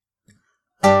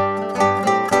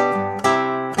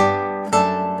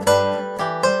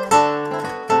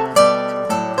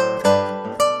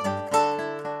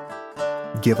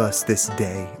Give Us This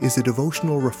Day is a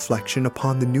devotional reflection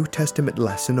upon the New Testament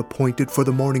lesson appointed for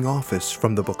the morning office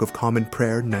from the Book of Common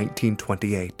Prayer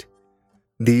 1928.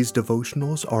 These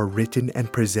devotionals are written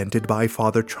and presented by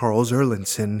Father Charles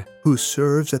Erlandson, who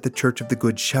serves at the Church of the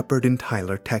Good Shepherd in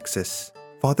Tyler, Texas.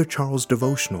 Father Charles'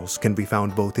 devotionals can be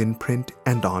found both in print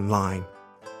and online.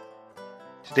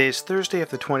 Today is Thursday of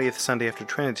the 20th Sunday after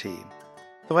Trinity.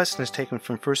 The lesson is taken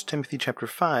from 1 Timothy chapter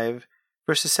 5,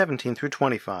 verses 17 through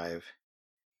 25.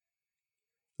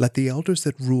 Let the elders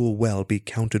that rule well be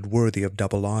counted worthy of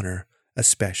double honor,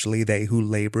 especially they who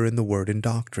labor in the word and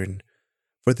doctrine.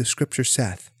 For the Scripture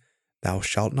saith, Thou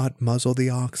shalt not muzzle the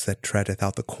ox that treadeth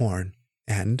out the corn,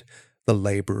 and the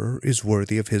laborer is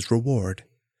worthy of his reward.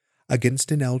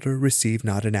 Against an elder receive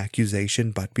not an accusation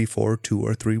but before 2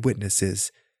 or 3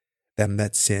 witnesses. Them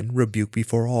that sin rebuke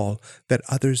before all, that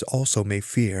others also may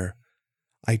fear.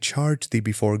 I charge thee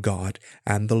before God,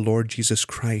 and the Lord Jesus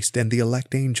Christ, and the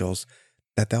elect angels,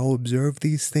 that thou observe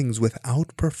these things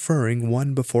without preferring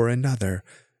one before another,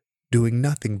 doing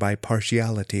nothing by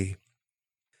partiality.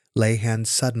 Lay hands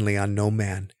suddenly on no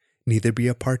man, neither be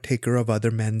a partaker of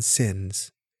other men's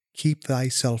sins. Keep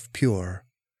thyself pure.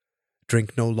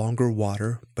 Drink no longer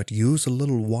water, but use a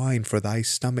little wine for thy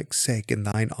stomach's sake in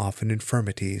thine often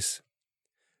infirmities.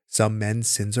 Some men's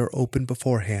sins are open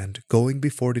beforehand, going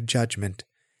before to judgment,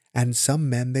 and some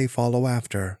men they follow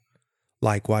after.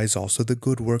 Likewise also the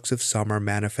good works of some are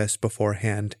manifest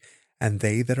beforehand, and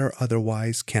they that are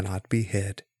otherwise cannot be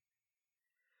hid.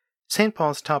 St.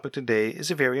 Paul's topic today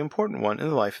is a very important one in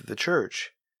the life of the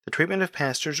Church, the treatment of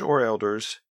pastors or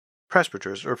elders,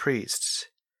 presbyters or priests.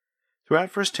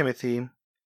 Throughout 1 Timothy,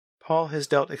 Paul has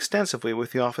dealt extensively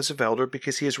with the office of elder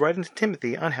because he is writing to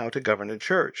Timothy on how to govern a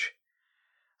church.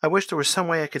 I wish there was some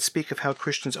way I could speak of how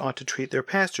Christians ought to treat their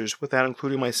pastors without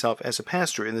including myself as a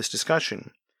pastor in this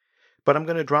discussion. But I'm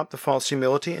going to drop the false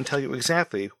humility and tell you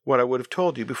exactly what I would have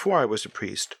told you before I was a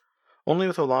priest, only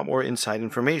with a lot more inside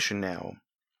information now.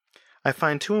 I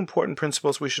find 2 important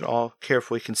principles we should all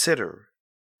carefully consider.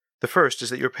 The first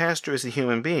is that your pastor is a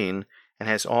human being and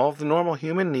has all of the normal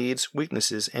human needs,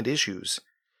 weaknesses, and issues.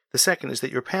 The second is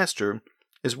that your pastor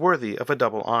is worthy of a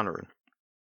double honor.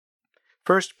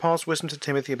 First, Paul's wisdom to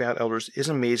Timothy about elders is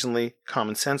amazingly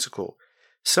commonsensical,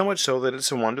 so much so that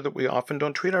it's a wonder that we often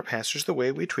don't treat our pastors the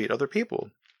way we treat other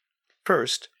people.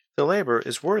 First, the laborer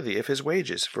is worthy of his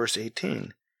wages, verse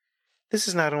 18. This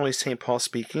is not only St. Paul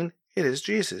speaking, it is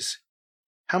Jesus.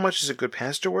 How much is a good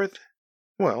pastor worth?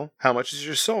 Well, how much is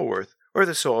your soul worth, or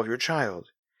the soul of your child?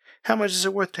 How much is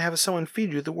it worth to have someone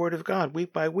feed you the Word of God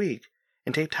week by week,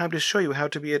 and take time to show you how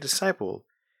to be a disciple?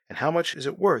 And how much is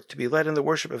it worth to be led in the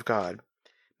worship of God?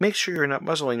 Make sure you're not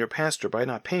muzzling your pastor by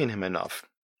not paying him enough.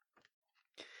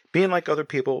 Being like other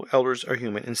people, elders are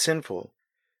human and sinful.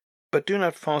 But do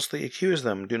not falsely accuse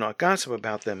them, do not gossip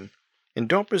about them, and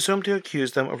don't presume to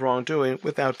accuse them of wrongdoing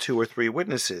without 2 or 3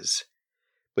 witnesses.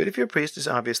 But if your priest is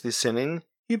obviously sinning,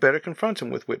 you better confront him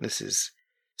with witnesses,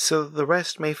 so that the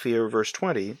rest may fear, verse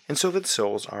 20, and so that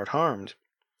souls aren't harmed.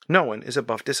 No one is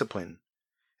above discipline,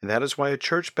 and that is why a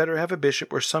church better have a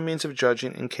bishop or some means of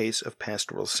judging in case of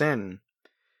pastoral sin.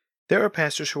 There are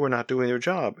pastors who are not doing their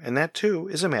job, and that too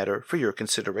is a matter for your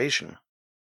consideration.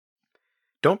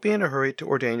 Don't be in a hurry to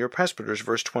ordain your presbyters,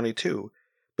 verse 22,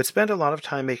 but spend a lot of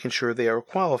time making sure they are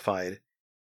qualified,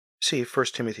 see 1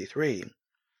 Timothy 3,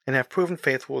 and have proven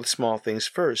faithful with small things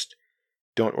first.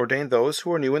 Don't ordain those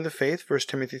who are new in the faith, 1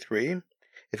 Timothy 3.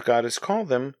 If God has called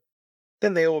them,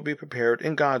 then they will be prepared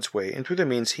in God's way and through the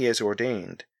means He has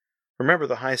ordained. Remember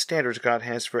the high standards God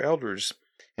has for elders,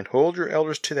 and hold your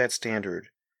elders to that standard.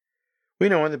 We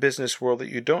know in the business world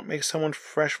that you don't make someone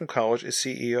fresh from college a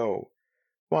CEO.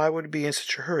 Why would we be in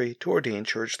such a hurry to ordain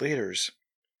church leaders?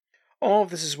 All of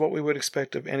this is what we would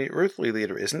expect of any earthly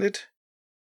leader, isn't it?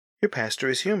 Your pastor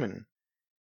is human.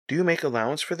 Do you make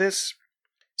allowance for this?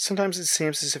 Sometimes it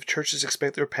seems as if churches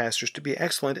expect their pastors to be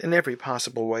excellent in every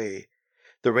possible way.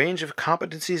 The range of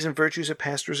competencies and virtues a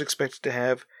pastor is expected to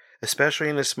have, especially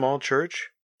in a small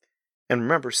church, and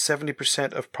remember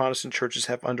 70% of Protestant churches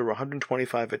have under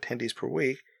 125 attendees per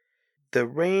week, the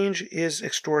range is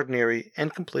extraordinary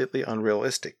and completely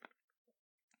unrealistic.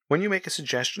 When you make a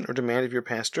suggestion or demand of your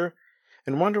pastor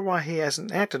and wonder why he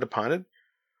hasn't acted upon it,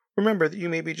 remember that you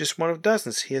may be just one of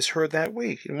dozens he has heard that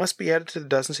week. It must be added to the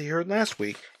dozens he heard last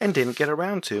week and didn't get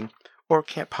around to, or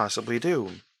can't possibly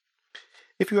do.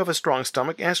 If you have a strong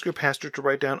stomach, ask your pastor to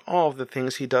write down all of the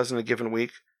things he does in a given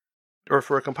week, or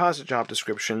for a composite job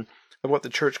description of what the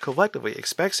church collectively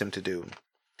expects him to do.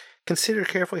 Consider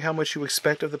carefully how much you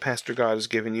expect of the pastor God has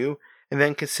given you, and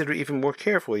then consider even more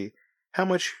carefully how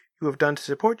much you have done to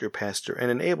support your pastor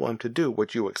and enable him to do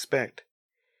what you expect.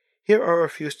 Here are a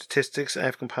few statistics I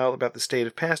have compiled about the state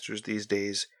of pastors these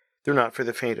days. They're not for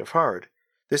the faint of heart.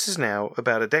 This is now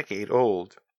about a decade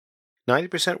old.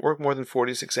 90% work more than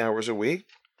 46 hours a week.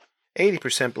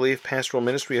 80% believe pastoral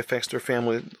ministry affects their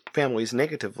families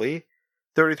negatively.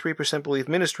 33% believe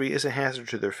ministry is a hazard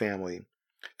to their family.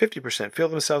 50% feel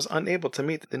themselves unable to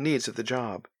meet the needs of the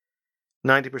job.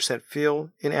 90% feel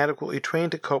inadequately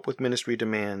trained to cope with ministry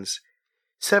demands.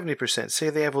 70% say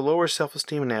they have a lower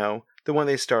self-esteem now than when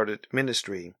they started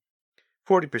ministry.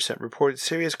 40% reported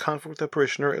serious conflict with a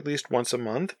parishioner at least once a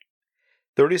month.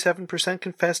 37%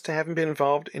 confess to having been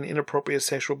involved in inappropriate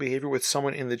sexual behavior with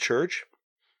someone in the church.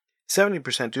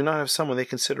 70% do not have someone they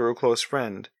consider a close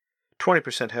friend.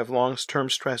 20% have long-term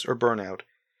stress or burnout.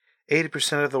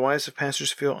 80% of the wives of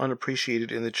pastors feel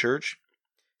unappreciated in the church.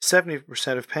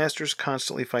 70% of pastors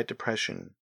constantly fight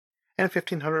depression. And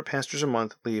 1,500 pastors a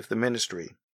month leave the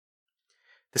ministry.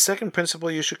 The second principle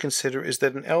you should consider is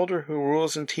that an elder who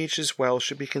rules and teaches well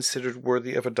should be considered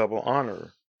worthy of a double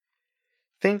honor.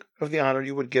 Think of the honor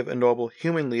you would give a noble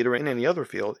human leader in any other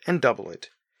field and double it.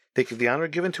 Think of the honor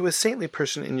given to a saintly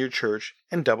person in your church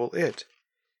and double it.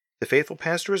 The faithful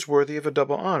pastor is worthy of a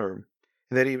double honor,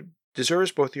 in that he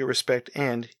deserves both your respect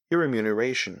and your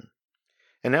remuneration.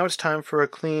 And now it's time for a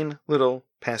clean little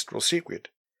pastoral secret.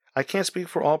 I can't speak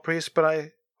for all priests, but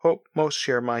I hope most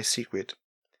share my secret.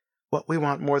 What we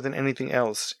want more than anything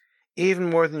else, even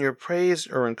more than your praise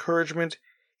or encouragement,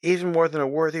 even more than a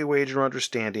worthy wage or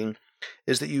understanding,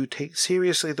 is that you take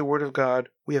seriously the Word of God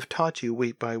we have taught you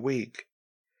week by week.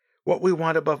 What we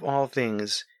want above all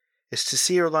things is to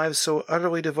see your lives so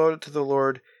utterly devoted to the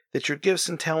Lord that your gifts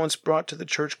and talents brought to the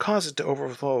church cause it to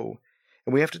overflow,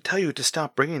 and we have to tell you to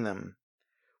stop bringing them.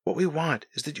 What we want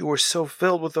is that you are so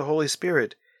filled with the Holy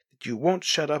Spirit that you won't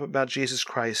shut up about Jesus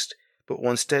Christ, but will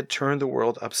instead turn the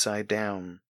world upside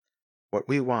down. What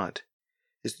we want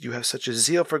is that you have such a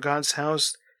zeal for God's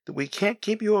house that we can't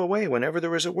keep you away whenever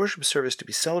there is a worship service to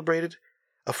be celebrated,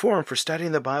 a forum for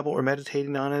studying the Bible or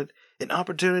meditating on it, an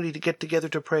opportunity to get together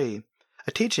to pray,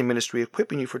 a teaching ministry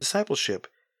equipping you for discipleship,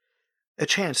 a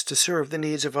chance to serve the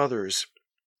needs of others,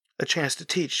 a chance to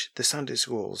teach the Sunday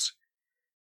schools,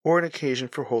 or an occasion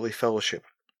for holy fellowship.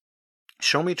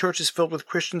 Show me churches filled with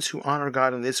Christians who honor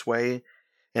God in this way,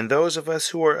 and those of us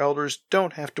who are elders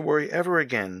don't have to worry ever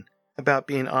again about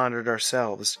being honored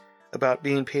ourselves, about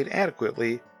being paid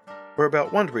adequately, or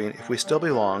about wondering if we still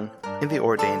belong in the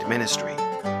ordained ministry.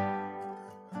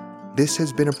 This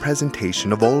has been a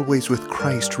presentation of Always with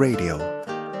Christ Radio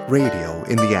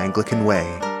in the Anglican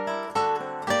Way.